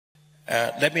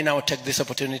Let me now take this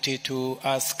opportunity to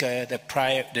ask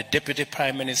the Deputy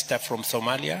Prime Minister from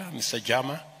Somalia, Mr.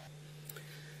 Jaamac.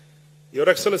 Your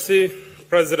Excellency,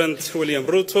 President William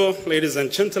Ruto, ladies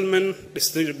and gentlemen,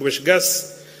 distinguished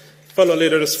guests, fellow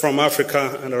leaders from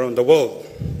Africa and around the world.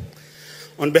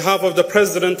 On behalf of the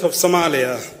President of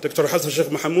Somalia, Dr. Hassan Sheikh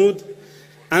Mohamud,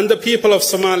 and the people of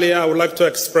Somalia, I would like to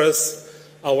express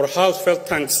our heartfelt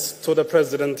thanks to the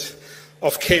President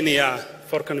of Kenya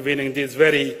for convening this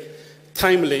very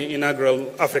timely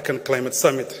inaugural African Climate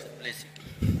Summit.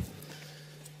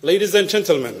 Ladies and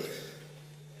gentlemen,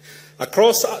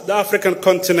 across the African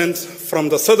continent, from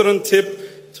the southern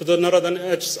tip to the northern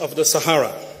edge of the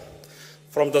Sahara,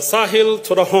 from the Sahel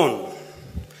to the Horn,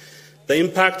 the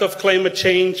impact of climate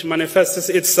change manifests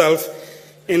itself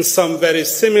in some very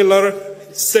similar,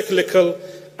 cyclical,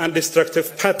 and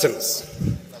destructive patterns.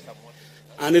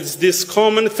 And it's this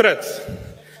common threat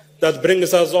that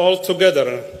brings us all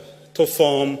together to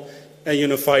form a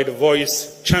unified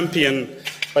voice championed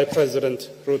by President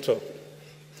Ruto.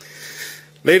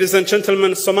 Ladies and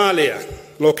gentlemen, Somalia,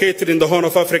 located in the Horn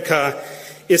of Africa,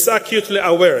 is acutely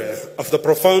aware of the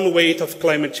profound weight of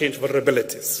climate change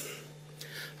vulnerabilities.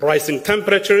 Rising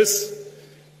temperatures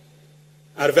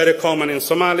are very common in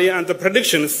Somalia, and the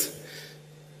predictions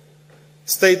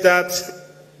state that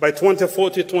by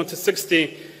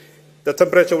 2040-2060, the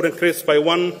temperature will increase by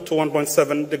 1 to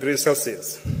 1.7 degrees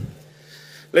Celsius.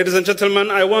 Ladies and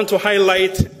gentlemen, I want to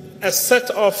highlight a set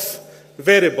of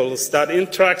variables that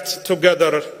interact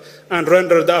together and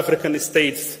render the African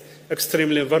states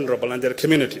extremely vulnerable and their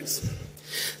communities.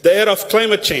 The era of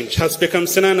climate change has become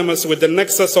synonymous with the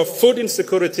nexus of food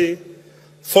insecurity,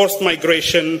 forced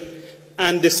migration,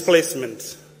 and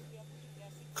displacement,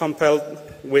 coupled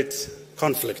with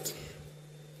conflict.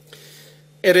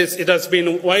 It has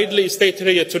been widely stated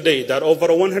here today that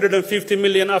over 150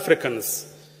 million Africans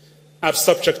are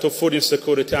subject to food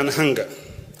insecurity and hunger.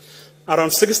 Around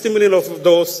 60 million of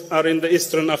those are in the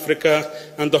Eastern Africa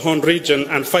and the Horn region,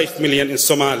 and 5 million in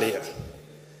Somalia.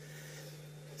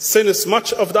 Since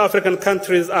much of the African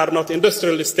countries are not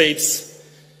industrial states,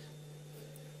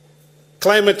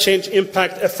 climate change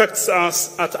impact affects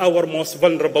us at our most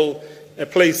vulnerable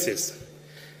places.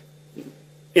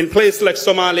 In places like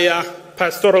Somalia,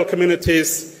 pastoral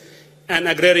communities and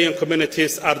agrarian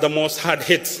communities are the most hard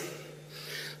hit.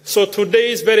 So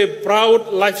today's very proud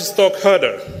livestock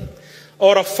herder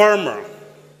or a farmer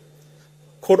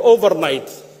could overnight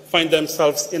find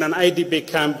themselves in an IDP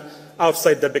camp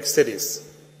outside the big cities,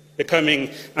 becoming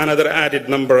another added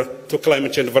number to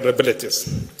climate change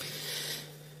vulnerabilities.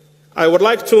 I would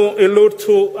like to allude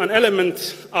to an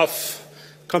element of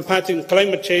combating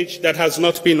climate change that has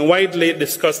not been widely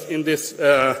discussed in this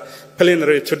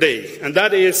plenary today, and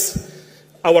that is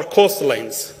our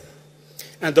coastlines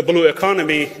and the blue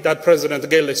economy that President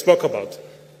Gayle spoke about.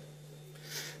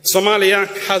 Somalia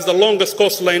has the longest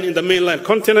coastline in the mainland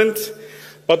continent,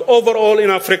 but overall in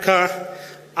Africa,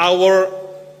 our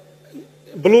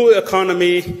blue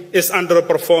economy is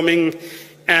underperforming,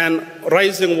 and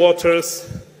rising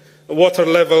water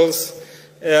levels,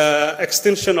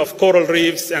 extinction of coral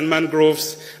reefs and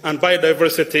mangroves, and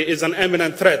biodiversity is an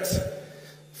imminent threat.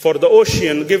 For the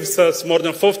ocean gives us more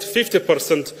than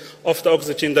 50% of the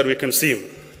oxygen that we consume.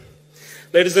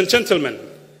 Ladies and gentlemen,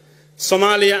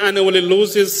 Somalia annually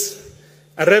loses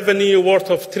a revenue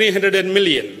worth of 300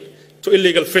 million to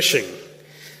illegal fishing.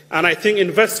 And I think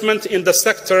investment in the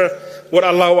sector will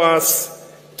allow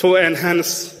us to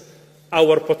enhance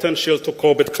our potential to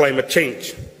cope with climate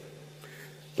change.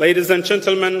 Ladies and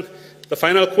gentlemen, the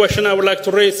final question I would like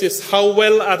to raise is how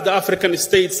well are the African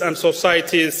states and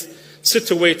societies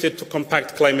situated to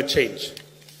combat climate change?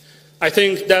 I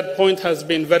think that point has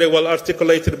been very well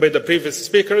articulated by the previous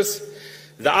speakers.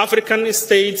 The African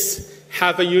states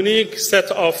have a unique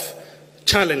set of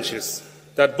challenges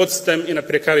that puts them in a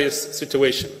precarious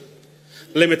situation.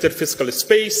 Limited fiscal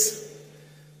space,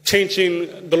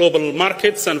 changing global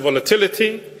markets and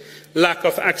volatility, lack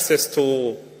of access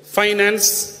to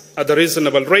finance at a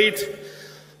reasonable rate,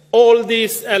 all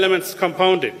these elements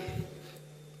compounded,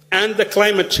 and the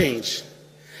climate change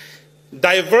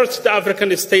divert the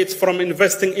African states from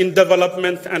investing in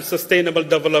development and sustainable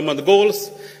development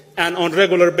goals, and on a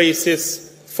regular basis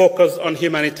focus on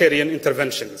humanitarian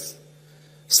interventions.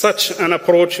 Such an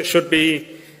approach should be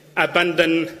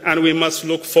abandoned, and we must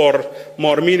look for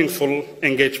more meaningful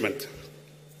engagement.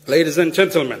 Ladies and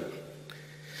gentlemen,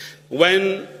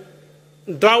 when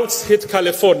droughts hit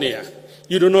California,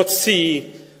 you do not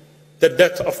see the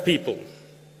death of people.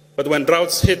 But when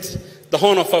droughts hit the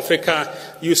Horn of Africa,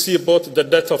 you see both the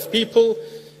death of people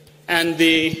and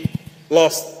the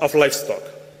loss of livestock.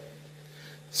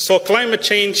 So climate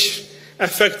change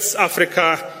affects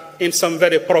Africa in some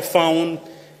very profound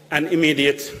and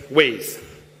immediate ways.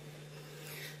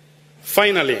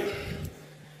 Finally,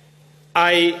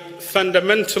 I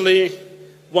fundamentally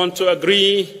want to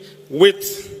agree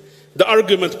with the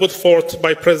argument put forth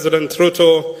by President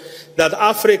Ruto that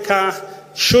Africa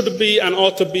should be and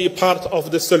ought to be part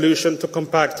of the solution to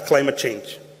combat climate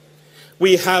change.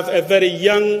 We have a very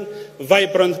young,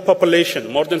 vibrant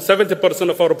population. More than 70%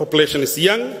 of our population is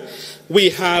young. We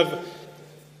have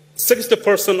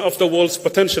 60% of the world's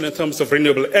potential in terms of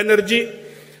renewable energy.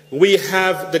 We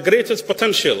have the greatest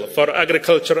potential for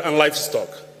agriculture and livestock.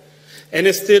 And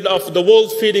instead of the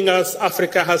world feeding us,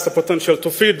 Africa has the potential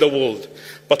to feed the world.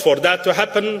 But for that to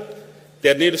happen,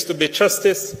 there needs to be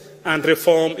justice and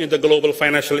reform in the global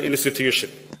financial institution.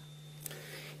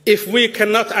 If we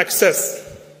cannot access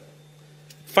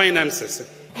finances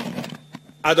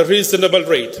at a reasonable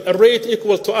rate, a rate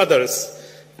equal to others,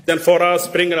 then for us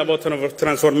bringing about a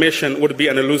transformation would be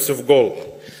an elusive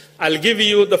goal. I'll give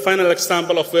you the final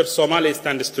example of where Somalia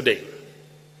stands today.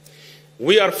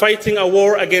 We are fighting a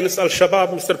war against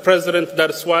Al-Shabaab, Mr. President.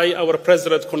 That's why our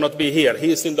president could not be here.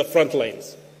 He is in the front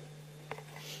lines.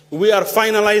 We are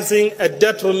finalizing a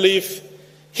debt relief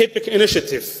HIPC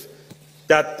initiative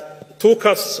that took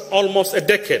us almost a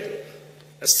decade,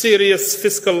 serious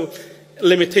fiscal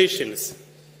limitations.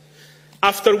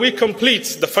 After we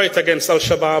complete the fight against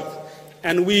Al-Shabaab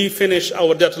and we finish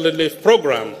our debt relief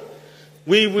program,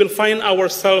 we will find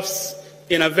ourselves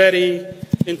in a very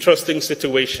interesting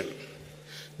situation.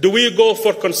 Do we go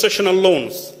for concessional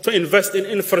loans to invest in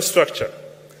infrastructure,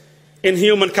 in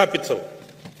human capital,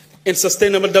 in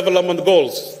sustainable development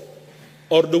goals,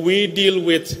 or do we deal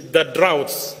with the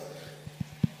droughts?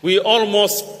 We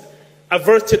almost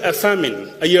averted a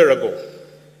famine a year ago.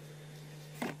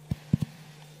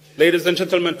 Ladies and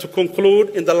gentlemen, to conclude,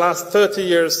 in the last 30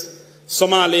 years,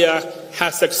 Somalia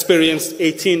has experienced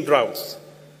 18 droughts,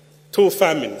 2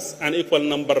 famines, an equal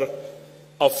number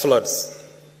of floods.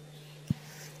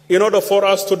 In order for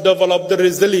us to develop the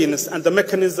resilience and the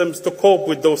mechanisms to cope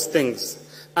with those things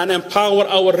and empower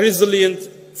our resilient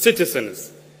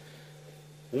citizens,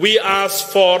 we ask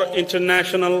for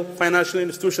international financial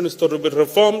institutions to be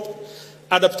reformed,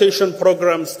 adaptation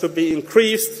programs to be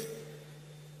increased,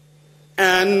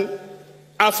 and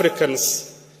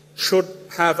Africans should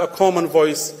have a common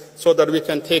voice so that we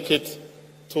can take it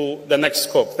to the next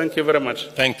scope. Thank you very much.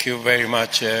 Thank you very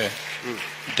much,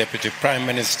 Deputy Prime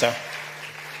Minister.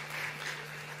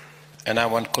 And I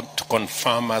want to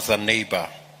confirm as a neighbor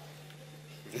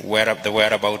the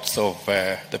whereabouts of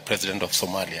the President of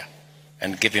Somalia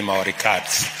and give him our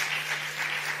regards.